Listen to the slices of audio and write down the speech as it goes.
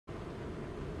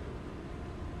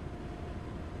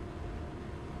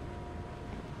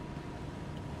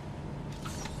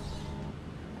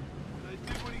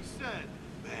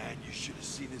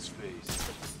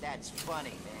That's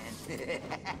funny, man.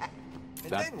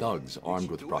 That thug's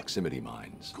armed with proximity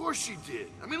mines. Of course she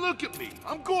did. I mean, look at me.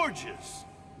 I'm gorgeous.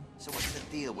 So what's the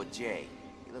deal with Jay?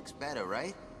 He looks better,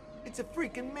 right? It's a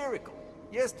freaking miracle.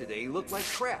 Yesterday he looked like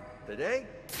crap. Today,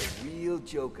 the real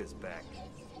Joker's back.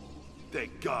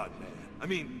 Thank God, man. I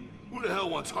mean, who the hell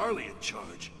wants Harley in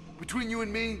charge? Between you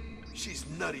and me, she's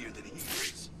nuttier than he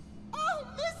is. Oh,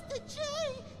 Mr. J,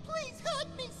 please hurt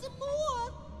me some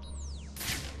more.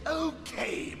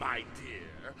 Okay, my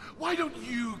dear. Why don't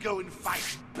you go and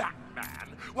fight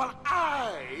Batman while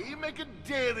I make a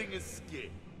daring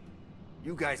escape?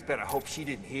 You guys better hope she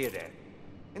didn't hear that.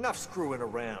 Enough screwing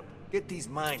around. Get these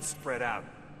mines spread out.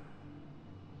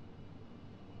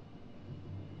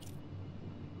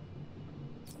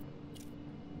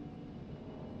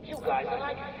 You guys are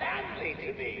like family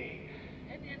to me.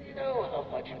 And you know how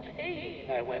much pain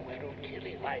I went through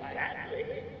killing my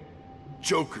family.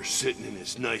 Joker's sitting in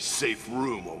his nice, safe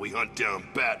room while we hunt down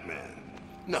Batman.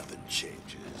 Nothing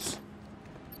changes.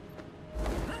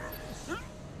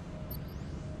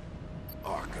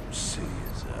 Arkham City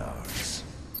is ours.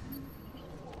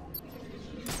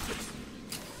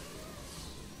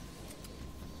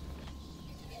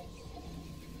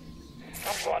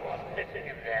 Someone's missing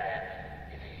in there.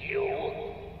 It's you.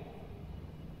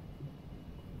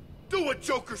 Do what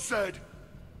Joker said!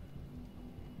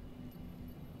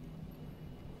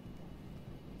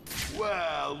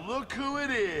 Well, look who it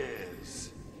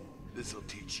is. This'll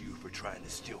teach you for trying to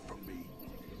steal from me.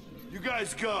 You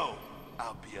guys go.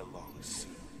 I'll be along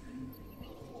soon.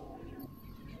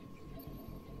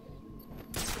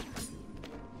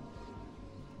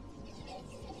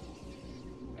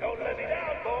 Don't let me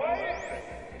down, boys.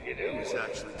 If you do, He was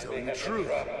actually telling the truth.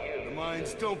 The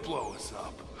mines don't blow us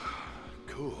up.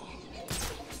 Cool.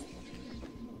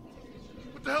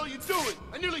 What the hell are you doing?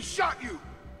 I nearly shot you!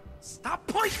 Stop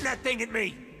pointing that thing at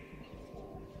me!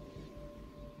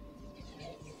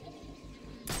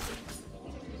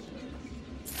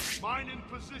 Mine in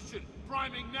position.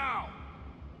 Priming now.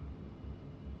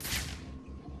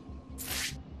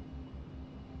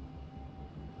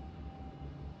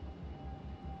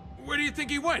 Where do you think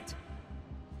he went?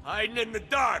 Hiding in the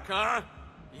dark, huh?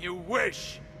 You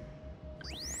wish.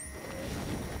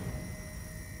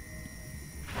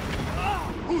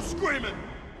 Who's screaming?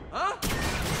 Huh?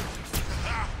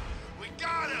 We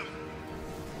got him!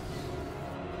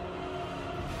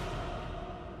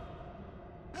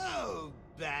 Oh,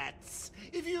 Bats,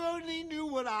 if you only knew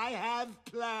what I have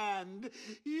planned,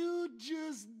 you'd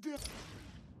just...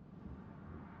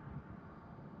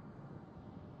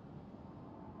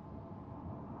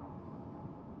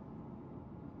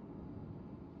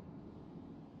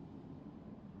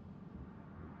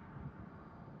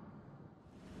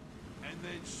 And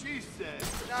then she said,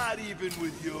 not even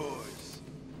with yours.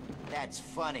 That's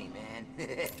funny, man.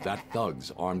 That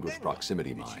thug's armed with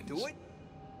proximity mines. Do it?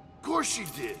 Of course she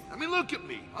did. I mean, look at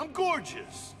me. I'm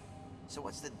gorgeous. So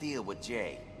what's the deal with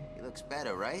Jay? He looks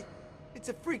better, right? It's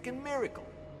a freaking miracle.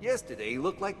 Yesterday he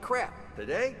looked like crap.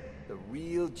 Today, the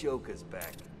real Joker's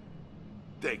back.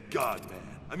 Thank God,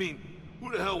 man. I mean,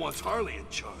 who the hell wants Harley in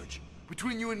charge?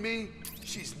 Between you and me,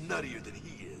 she's nuttier than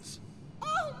he is.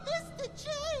 Oh, Mr. J,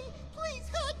 please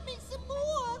hurt me some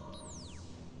more.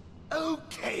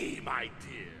 Okay, my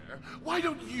dear. Why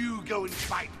don't you go and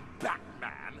fight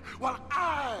Batman while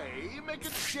I make a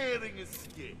daring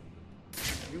escape?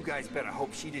 You guys better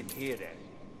hope she didn't hear that.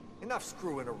 Enough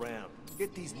screwing around.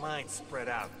 Get these mines spread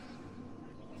out.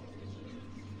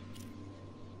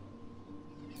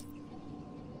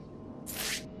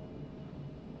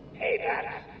 Hey,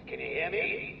 Bats, can you hear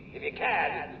me? If you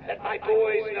can, let my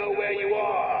boys know where you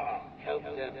are. Help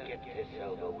them get this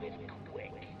over with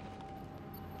quick.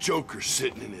 Joker's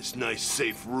sitting in his nice,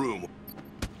 safe room.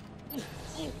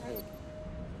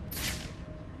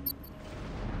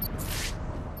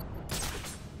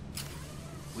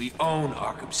 We own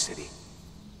Arkham City.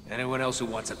 Anyone else who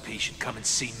wants a piece should come and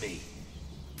see me.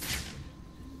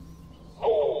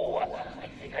 Oh, I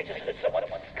think I just heard someone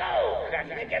skull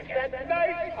crashing against that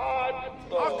nice hard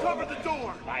floor. I'll cover the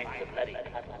door! Find the bloody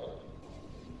puddle.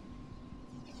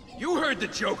 You heard the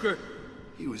Joker!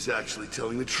 He was actually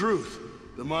telling the truth.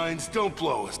 The mines don't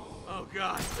blow us. Oh,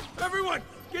 God. Everyone,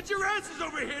 get your asses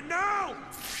over here now!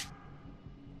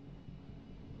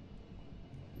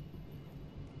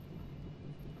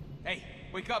 Hey,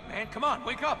 wake up, man. Come on,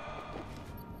 wake up!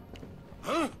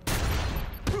 Huh?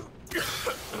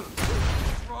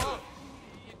 What's wrong?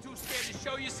 You too scared to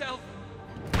show yourself?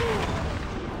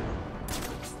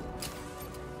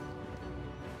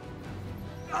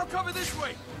 I'll cover this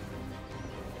way!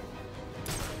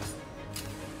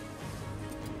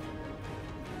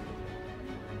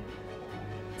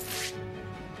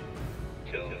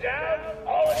 Two down,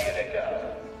 all of you to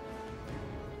go.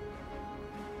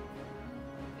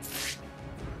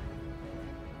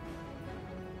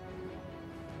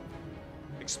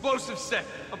 Explosive set.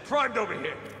 I'm primed over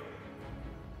here.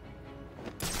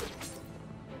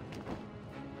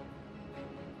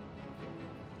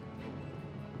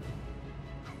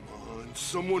 Come on,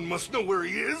 someone must know where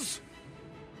he is.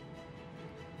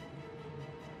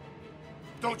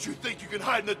 Don't you think you can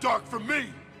hide in the dark from me?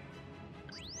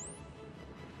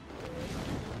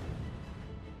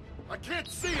 I can't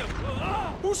see him!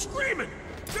 Who's screaming?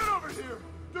 Get over here!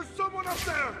 There's someone up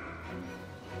there!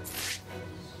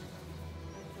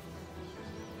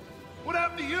 What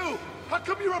happened to you? How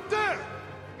come you're up there?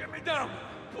 Get me down,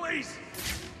 please.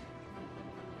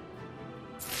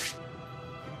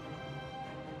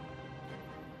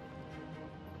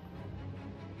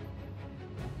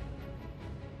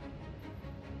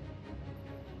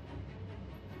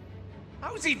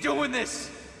 How is he doing this?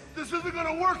 This isn't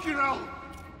gonna work, you know!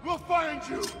 We'll find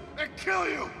you and kill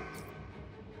you!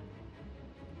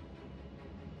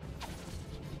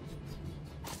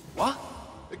 What?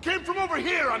 It came from over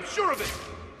here, I'm sure of it!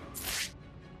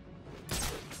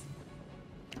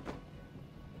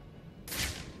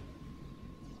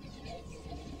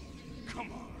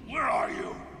 Come on, where are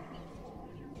you?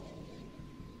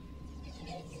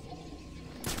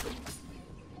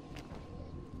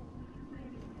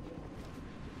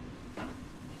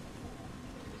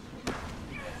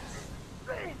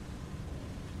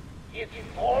 Is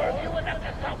four of you enough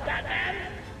to stop that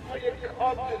man? Are you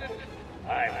confident?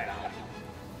 I'm not.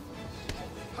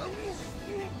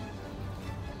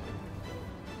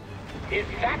 Is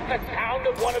that the sound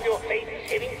of one of your faces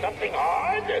hitting something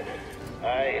hard?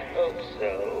 I hope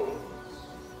so.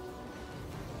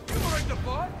 You heard the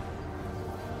bot?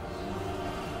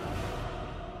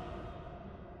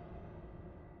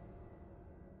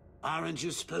 Aren't you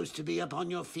supposed to be up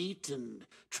on your feet and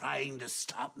trying to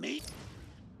stop me?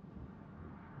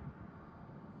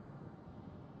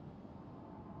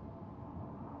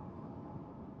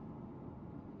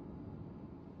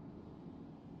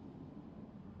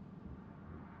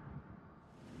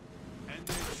 And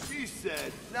then she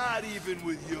said, not even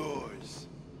with yours.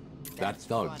 That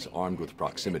thug's armed with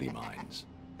proximity mines.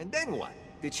 And then what?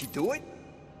 Did she do it?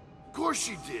 Of course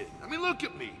she did. I mean, look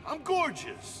at me. I'm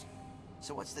gorgeous.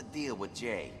 So what's the deal with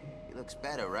Jay? He looks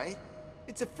better, right?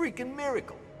 It's a freaking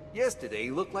miracle. Yesterday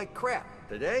he looked like crap.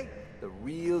 Today, the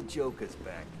real Joker's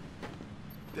back.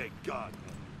 Thank God,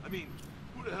 man. I mean,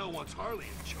 who the hell wants Harley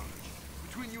in charge?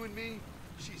 Between you and me,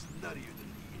 she's nuttier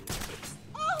than he is.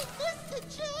 Oh,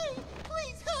 Mr. J,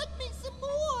 please hurt me some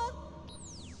more.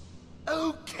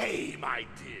 Okay, my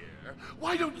dear.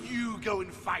 Why don't you go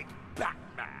and fight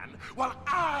Batman while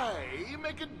I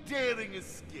make a daring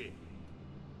escape?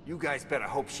 You guys better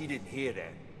hope she didn't hear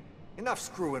that. Enough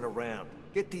screwing around.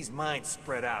 Get these mines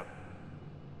spread out.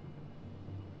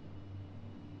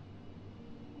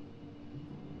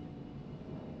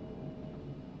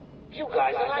 You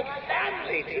guys are like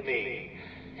family to me.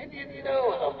 And you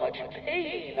know how much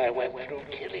pain I went through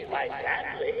killing my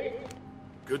family.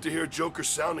 Good to hear Joker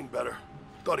sounding better.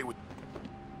 Thought he would...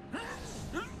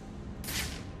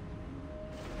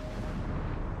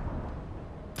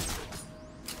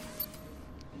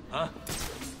 Huh?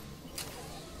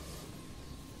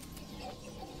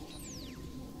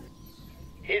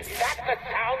 Is that the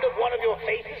sound of one of your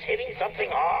faces hitting something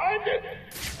hard?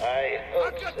 I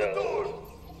hope I've got so. the door!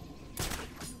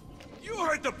 You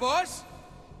heard the boss?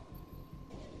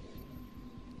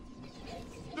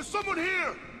 There's someone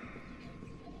here!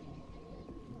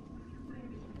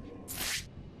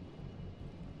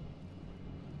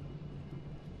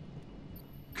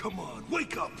 Come on,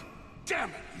 wake up! Damn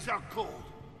it, he's out cold.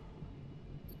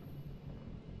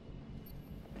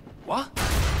 What?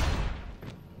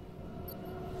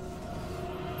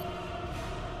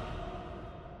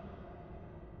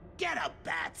 Get up,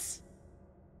 bats!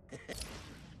 And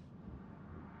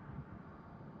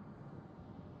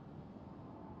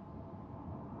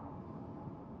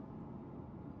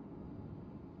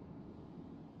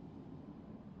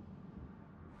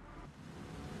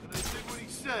I did what he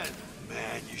said.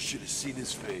 Man, you should have seen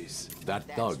his face.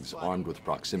 That thug's armed with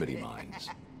proximity mines.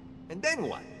 And then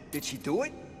what? Did she do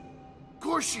it? Of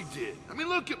course she did. I mean,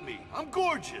 look at me. I'm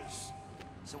gorgeous.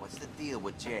 So what's the deal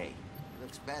with Jay? He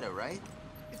looks better, right?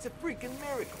 It's a freaking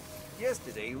miracle.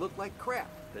 Yesterday he looked like crap.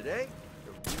 Today,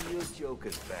 the real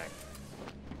Joker's back.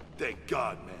 Thank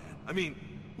God, man. I mean,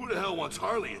 who the hell wants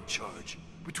Harley in charge?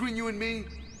 Between you and me,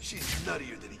 she's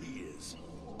nuttier than he is.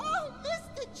 Oh,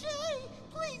 Mr. J,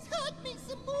 please hurt me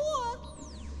some more.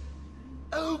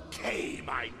 Okay,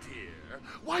 my dear.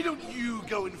 Why don't you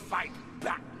go and fight Batman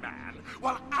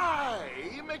while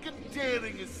I make a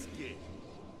daring escape.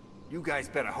 You guys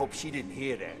better hope she didn't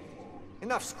hear that.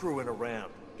 Enough screwing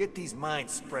around. Get these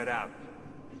minds spread out.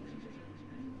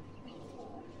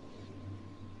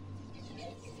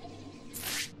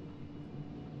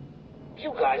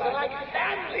 You guys are like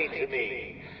family to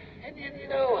me. And you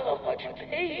know how much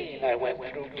pain I went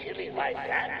through killing my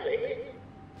family.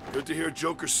 Good to hear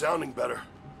Joker sounding better.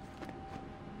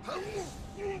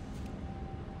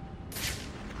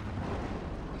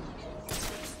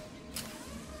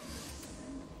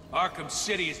 Arkham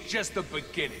City is just the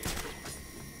beginning.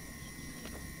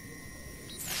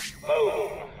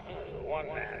 Boom. One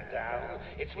man down.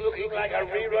 It's looking like a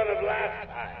rerun of last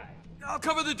time. I'll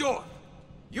cover the door.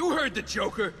 You heard the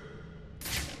Joker.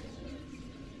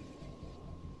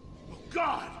 Oh,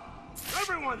 God!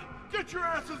 Everyone, get your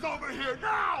asses over here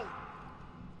now!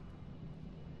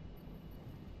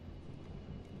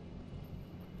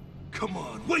 Come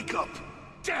on, wake up!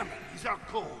 Damn it, he's out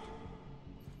cold.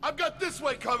 I've got this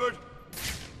way covered.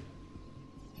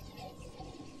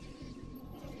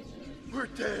 We're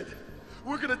dead.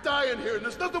 We're gonna die in here, and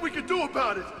there's nothing we can do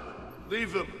about it.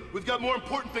 Leave him. We've got more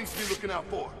important things to be looking out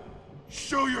for.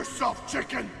 Show yourself,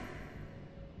 chicken!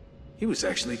 He was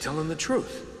actually telling the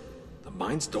truth. The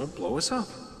mines don't blow us up.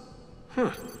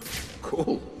 Huh.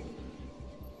 Cool.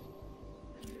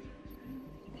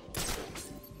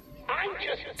 I'm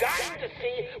just dying to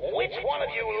see which one of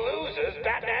you losers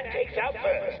Batman takes out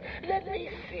first. Let me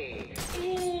see.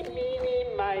 Eeny, meeny,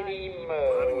 miny,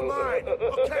 mo. Mine!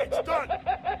 Okay, it's done!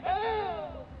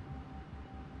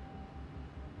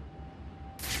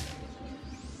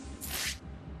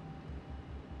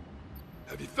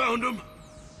 Have you found him?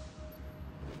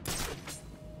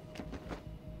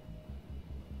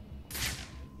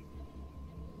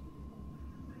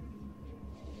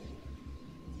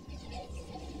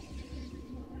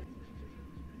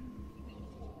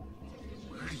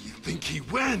 Where do you think he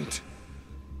went?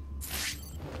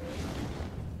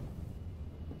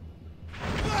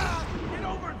 Get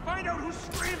over and find out who's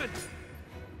screaming!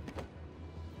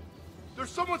 There's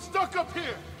someone stuck up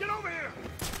here! Get over here!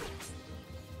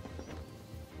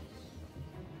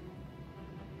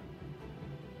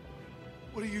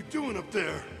 What are you doing up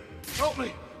there? Help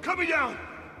me! Cut me down!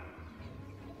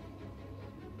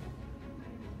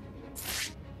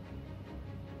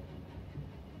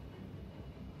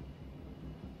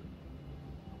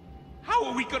 How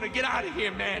are we gonna get out of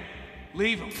here, man?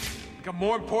 Leave him. We got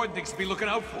more important things to be looking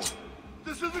out for.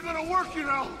 This isn't gonna work, you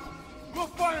know! We'll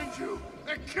find you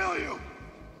and kill you!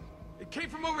 It came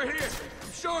from over here.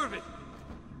 I'm sure of it.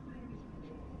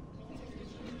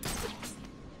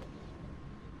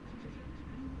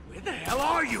 Where the hell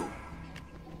are you?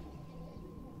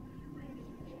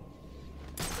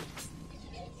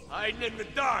 Hiding in the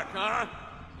dark, huh?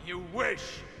 You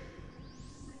wish.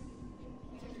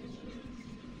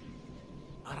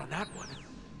 Not on that one.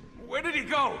 Where did he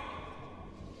go?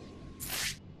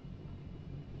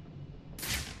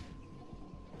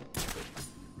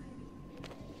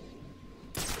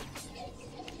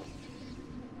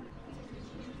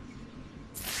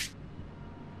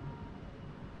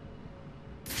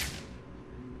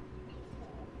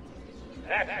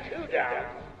 That's two down.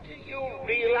 Do you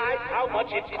realize how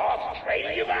much it costs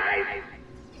training you guys?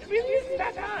 It really isn't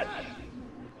that much.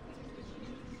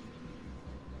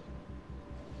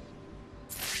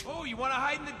 Oh, you want to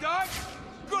hide in the dark?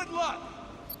 Good luck!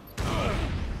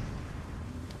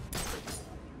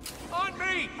 On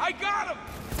me! I got him!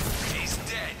 He's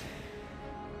dead.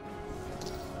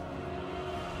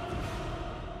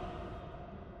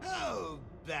 Oh,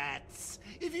 bats.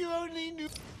 If you only knew...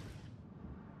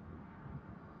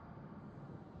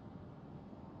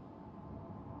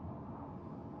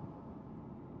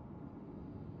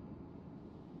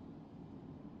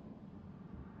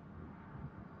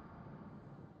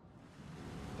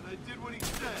 I did what he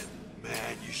said.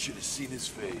 Man, you should have seen his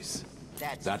face.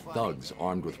 That's That funny. thug's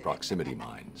armed with proximity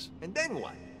mines. And then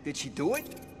what? Did she do it?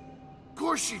 Of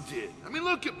course she did. I mean,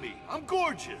 look at me. I'm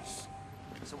gorgeous.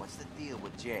 So what's the deal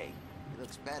with Jay? He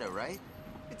looks better, right?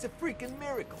 It's a freaking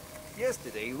miracle.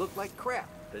 Yesterday he looked like crap.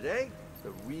 Today,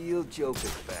 the real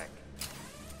Joker's back.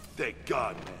 Thank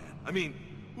God, man. I mean,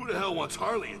 who the hell wants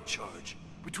Harley in charge?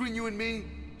 Between you and me,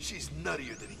 she's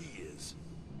nuttier than he is.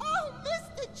 Oh,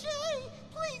 Mr. J,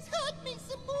 please hurt me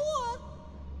some more.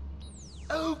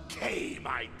 Okay,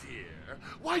 my dear.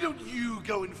 Why don't you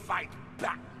go and fight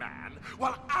Batman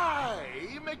while I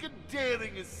make a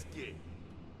daring escape?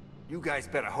 You guys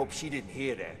better hope she didn't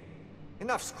hear that.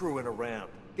 Enough screwing around.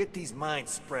 Get these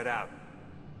minds spread out.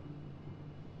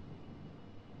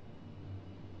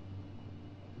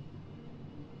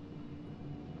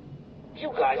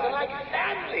 You guys are like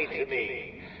family to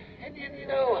me. And you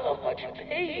know how much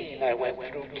pain I went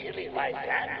through killing my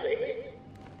family.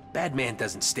 Bad man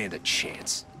doesn't stand a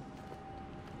chance.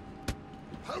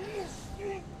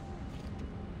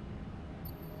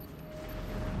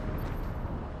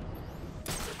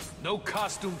 No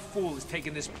costume fool is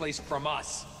taking this place from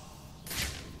us.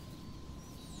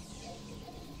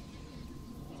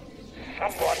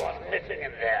 Someone's missing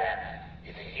in there.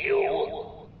 Is it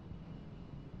you?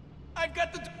 I've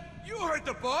got the... You heard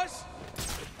the boss!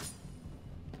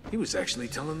 He was actually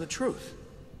telling the truth.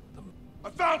 I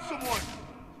found someone!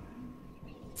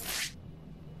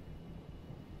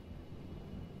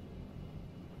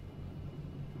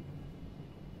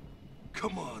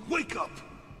 Come on, wake up!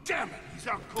 Damn it, he's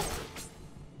out cold.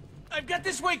 I've got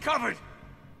this way covered!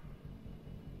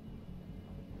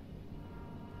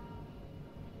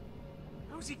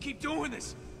 How does he keep doing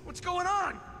this? What's going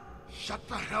on? Shut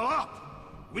the hell up!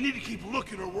 We need to keep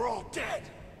looking or we're all dead.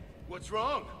 What's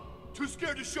wrong? Too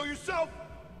scared to show yourself?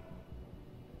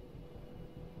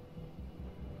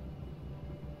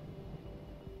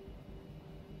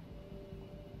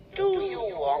 Do you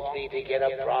want me to get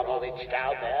Abramovich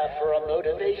down there for a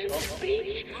motivational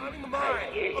speech? Having the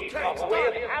mind. He's Okay, got a way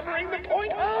of stop. hammering the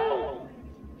point home.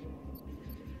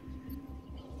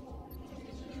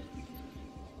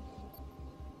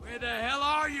 Where the hell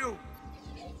are you?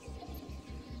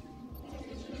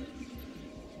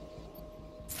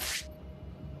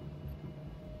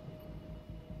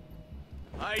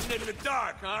 Hiding in the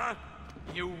dark, huh?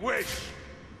 You wish.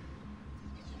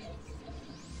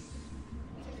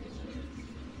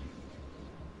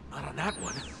 Not on that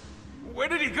one. Where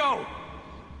did he go?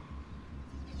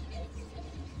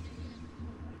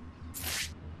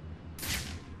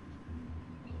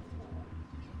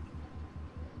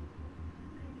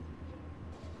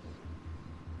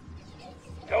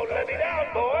 Don't let me down,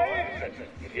 boys.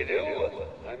 If you do,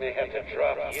 I may have to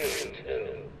drop you,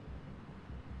 too.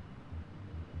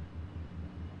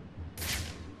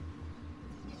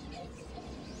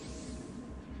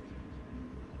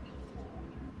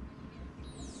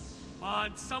 Come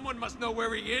on, someone must know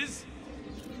where he is.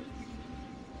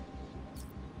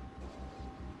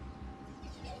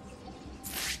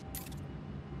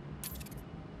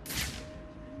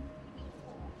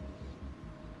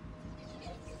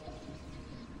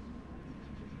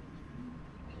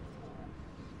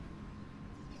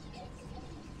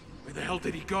 Where the hell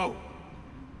did he go?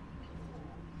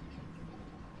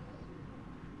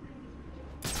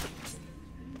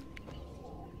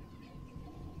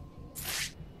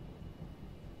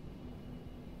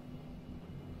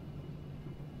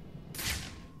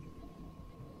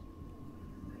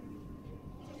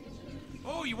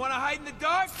 Oh, you want to hide in the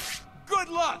dark? Good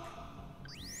luck!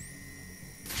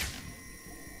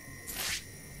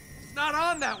 He's not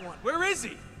on that one. Where is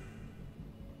he?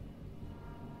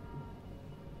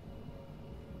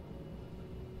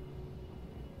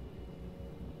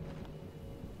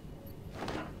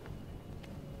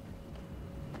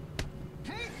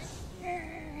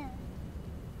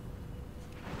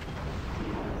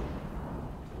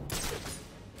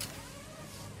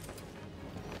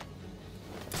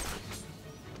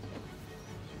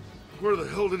 Where the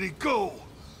hell did he go?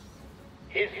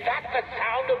 Is that the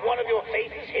sound of one of your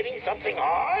faces hitting something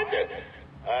hard?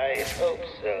 I hope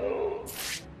so.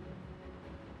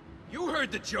 You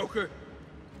heard the Joker.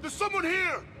 There's someone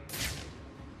here!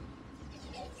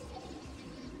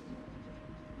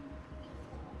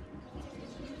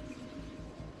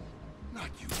 Not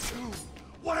you too.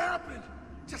 What happened?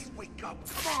 Just wake up,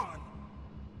 come on!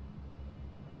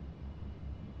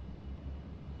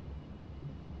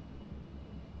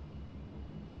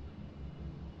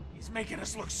 He's making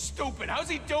us look stupid. How's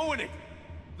he doing it?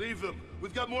 Leave him.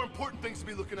 We've got more important things to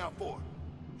be looking out for.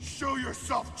 Show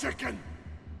yourself, chicken!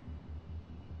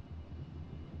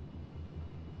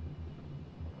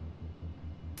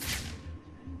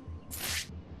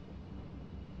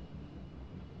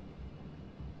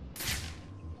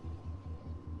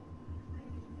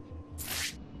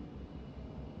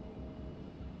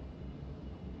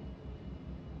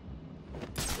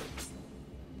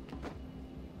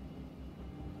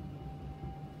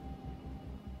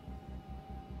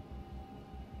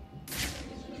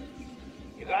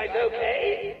 You guys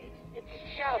okay? It's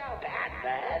just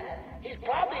Batman. He's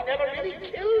probably never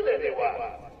really killed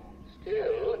anyone.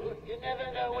 Still, you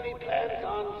never know when he plans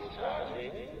on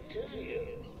starting, do you?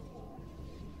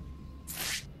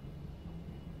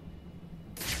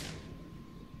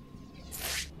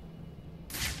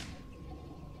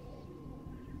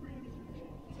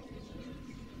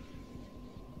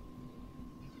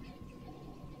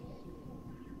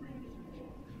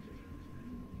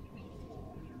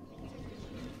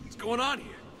 going on here?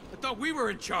 I thought we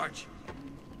were in charge.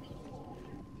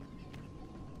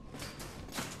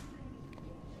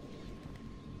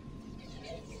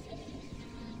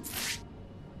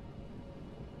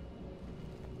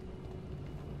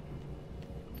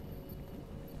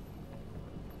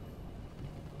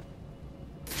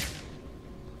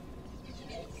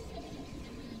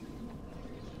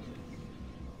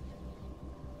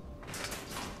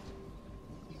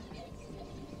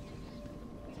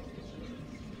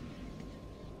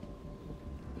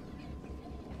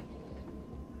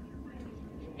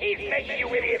 He's making you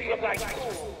idiots look like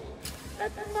fools.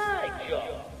 That's my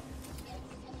job.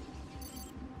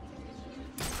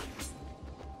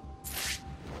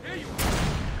 Here you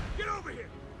are! Get over here!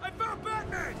 I found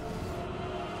Batman!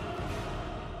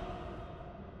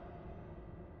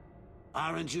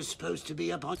 Aren't you supposed to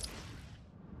be up on...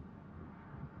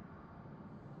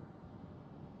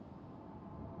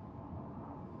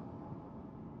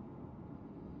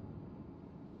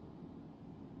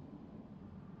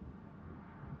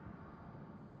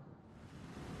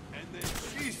 And then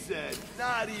she said,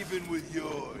 not even with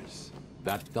yours.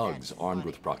 That thug's armed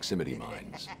with proximity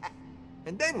mines.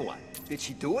 And then what? Did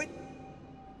she do it?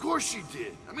 Of course she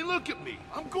did. I mean, look at me.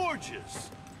 I'm gorgeous.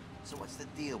 So what's the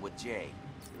deal with Jay?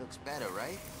 He looks better,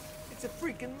 right? It's a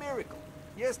freaking miracle.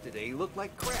 Yesterday he looked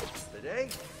like crap. Today,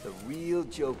 the real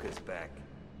Joker's back.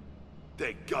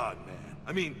 Thank God, man.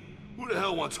 I mean, who the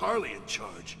hell wants Harley in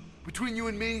charge? Between you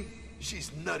and me, she's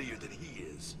nuttier than he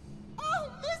is. Oh,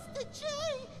 Mr. J,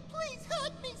 please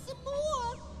hurt me some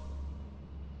more.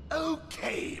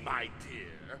 Okay, my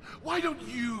dear. Why don't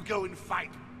you go and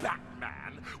fight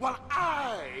Batman while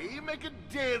I make a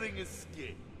daring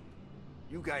escape?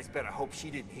 You guys better hope she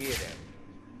didn't hear that.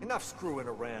 Enough screwing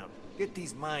around. Get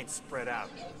these mines spread out.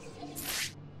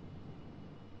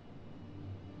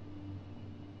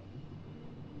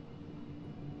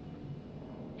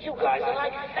 You guys are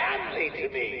like family to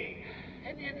me.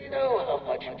 And you know how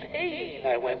much pain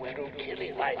I went through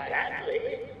killing my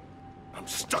family. I'm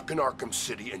stuck in Arkham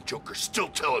City and Joker's still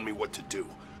telling me what to do.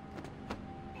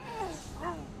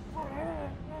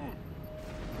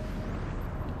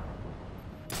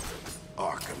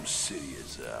 Arkham City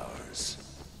is ours.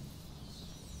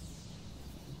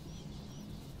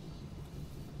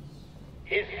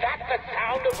 Is that the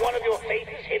sound of one of your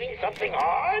faces hitting something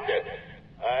hard?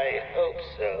 I hope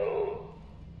so.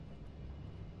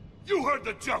 You heard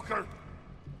the Joker!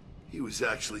 He was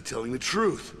actually telling the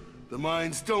truth. The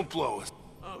mines don't blow us.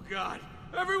 Oh, God.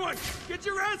 Everyone, get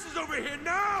your asses over here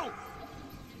now!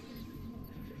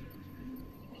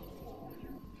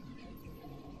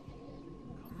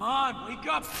 Come on, wake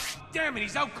up! Damn it,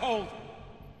 he's out cold!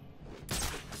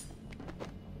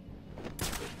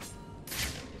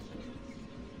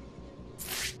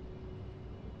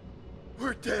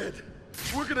 We're dead.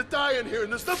 We're gonna die in here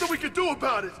and there's nothing we can do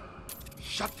about it.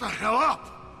 Shut the hell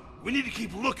up! We need to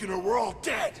keep looking or we're all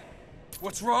dead.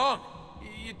 What's wrong?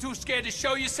 You too scared to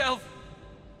show yourself?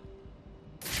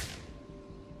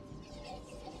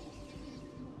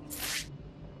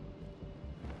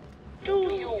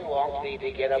 Do you want me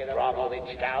to get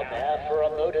Abramovich down there for a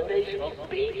motivational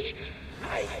speech?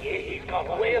 I hear he's got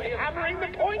a way of hammering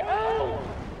the point home.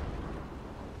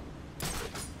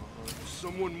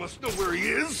 Someone must know where he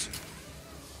is.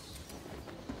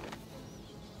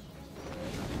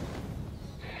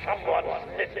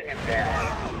 Someone's missing in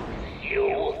there.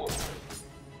 You.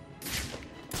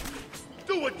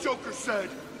 Do what Joker said.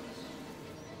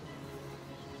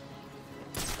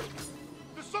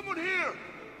 There's someone here.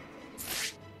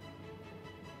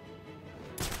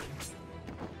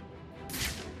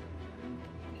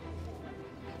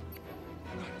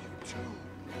 Not you too.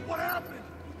 What happened?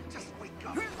 Just wake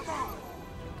up. Come on.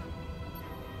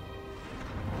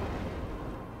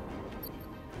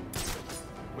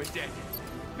 We're dead.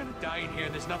 We're gonna die in here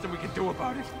and there's nothing we can do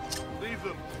about it. Leave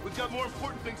them. We've got more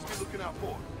important things to be looking out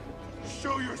for.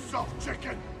 Show yourself,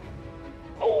 chicken!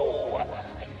 Oh,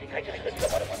 I think I just heard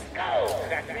someone skull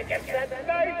cracking against that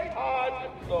nice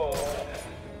hard floor.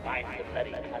 Find the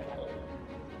bloody tunnel.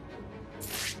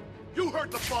 You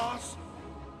heard the boss!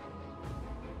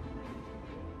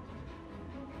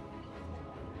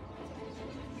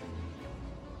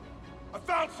 I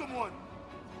found someone!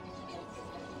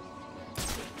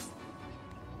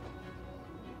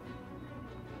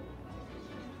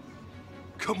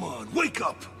 Come on, wake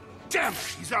up! Damn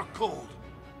it, he's out cold!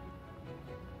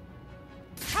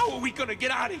 How are we gonna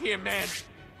get out of here, man?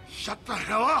 Shut the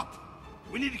hell up!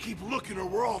 We need to keep looking or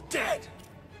we're all dead!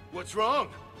 What's wrong?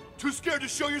 Too scared to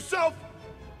show yourself?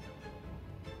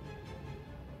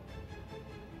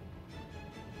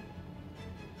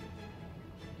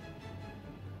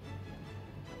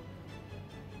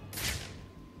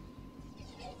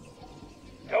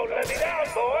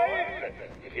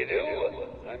 If you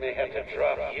do, I may have to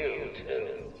drop you,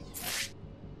 too.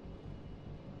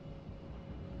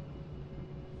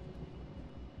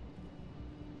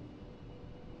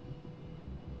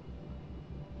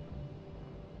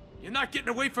 You're not getting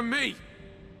away from me!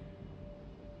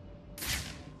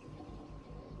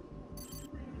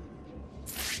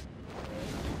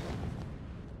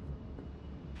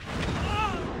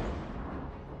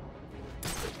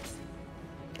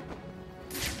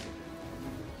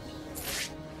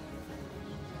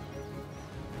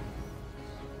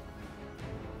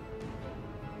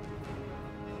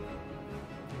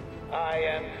 I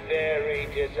am very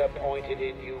disappointed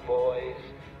in you boys.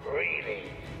 Really,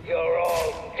 you're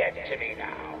all dead to me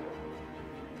now.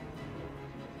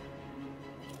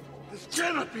 This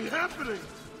cannot be happening!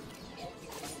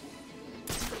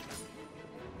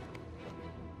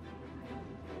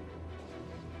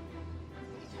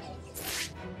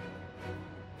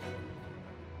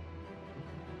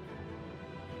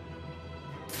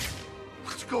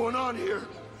 What's going on here?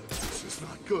 This is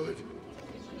not good.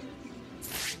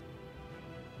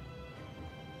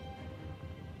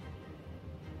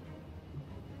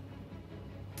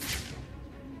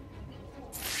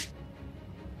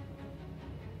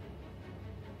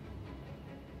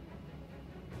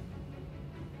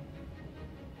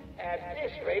 At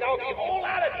this rate, I'll be all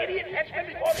out of idiot henchmen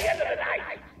before the end of the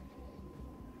night.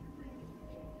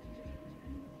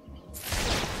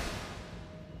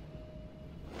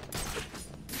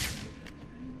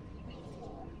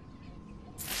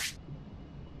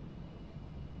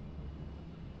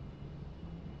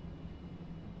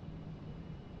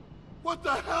 What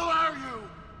the hell are you?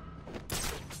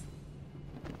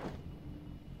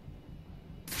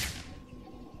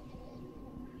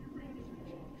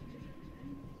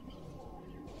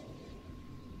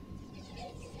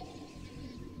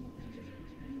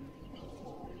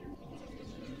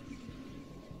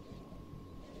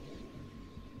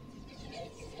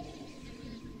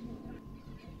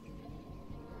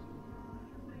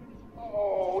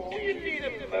 Oh, do you need a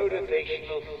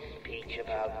motivational speech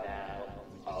about now?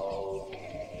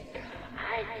 Okay.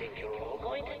 I think you're all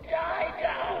going to die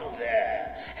down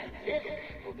there. And this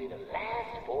will be the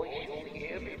last voice you'll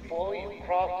hear before you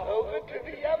cross over to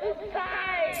the other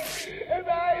side. And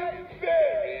I am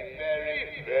very,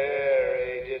 very,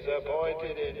 very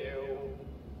disappointed in you.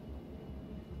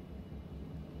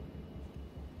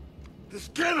 This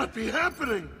cannot be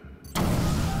happening!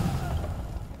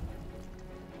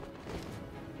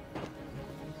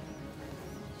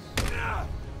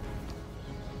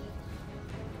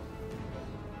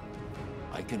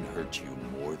 I can hurt you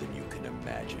more than you can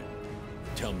imagine.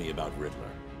 Tell me about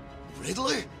Riddler.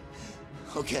 Riddler?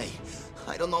 Okay,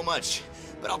 I don't know much,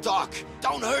 but I'll talk.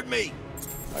 Don't hurt me!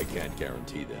 I can't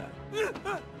guarantee that.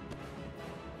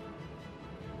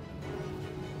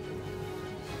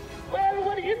 Well,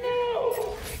 what do you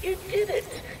know? You did it.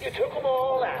 You took them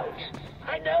all out.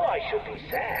 I know I should be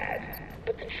sad,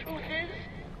 but the truth is,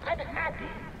 I'm happy.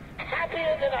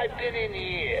 Happier than I've been in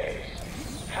years.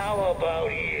 How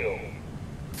about you?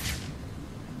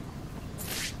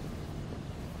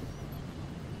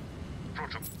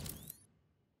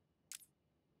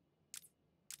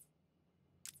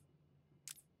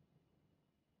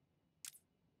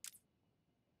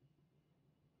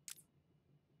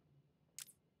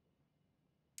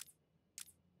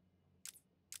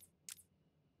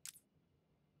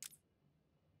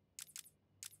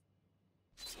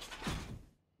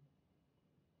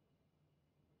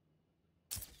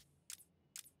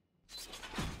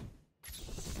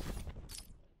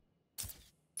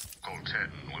 Call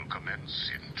 10 will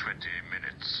commence in 20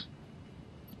 minutes.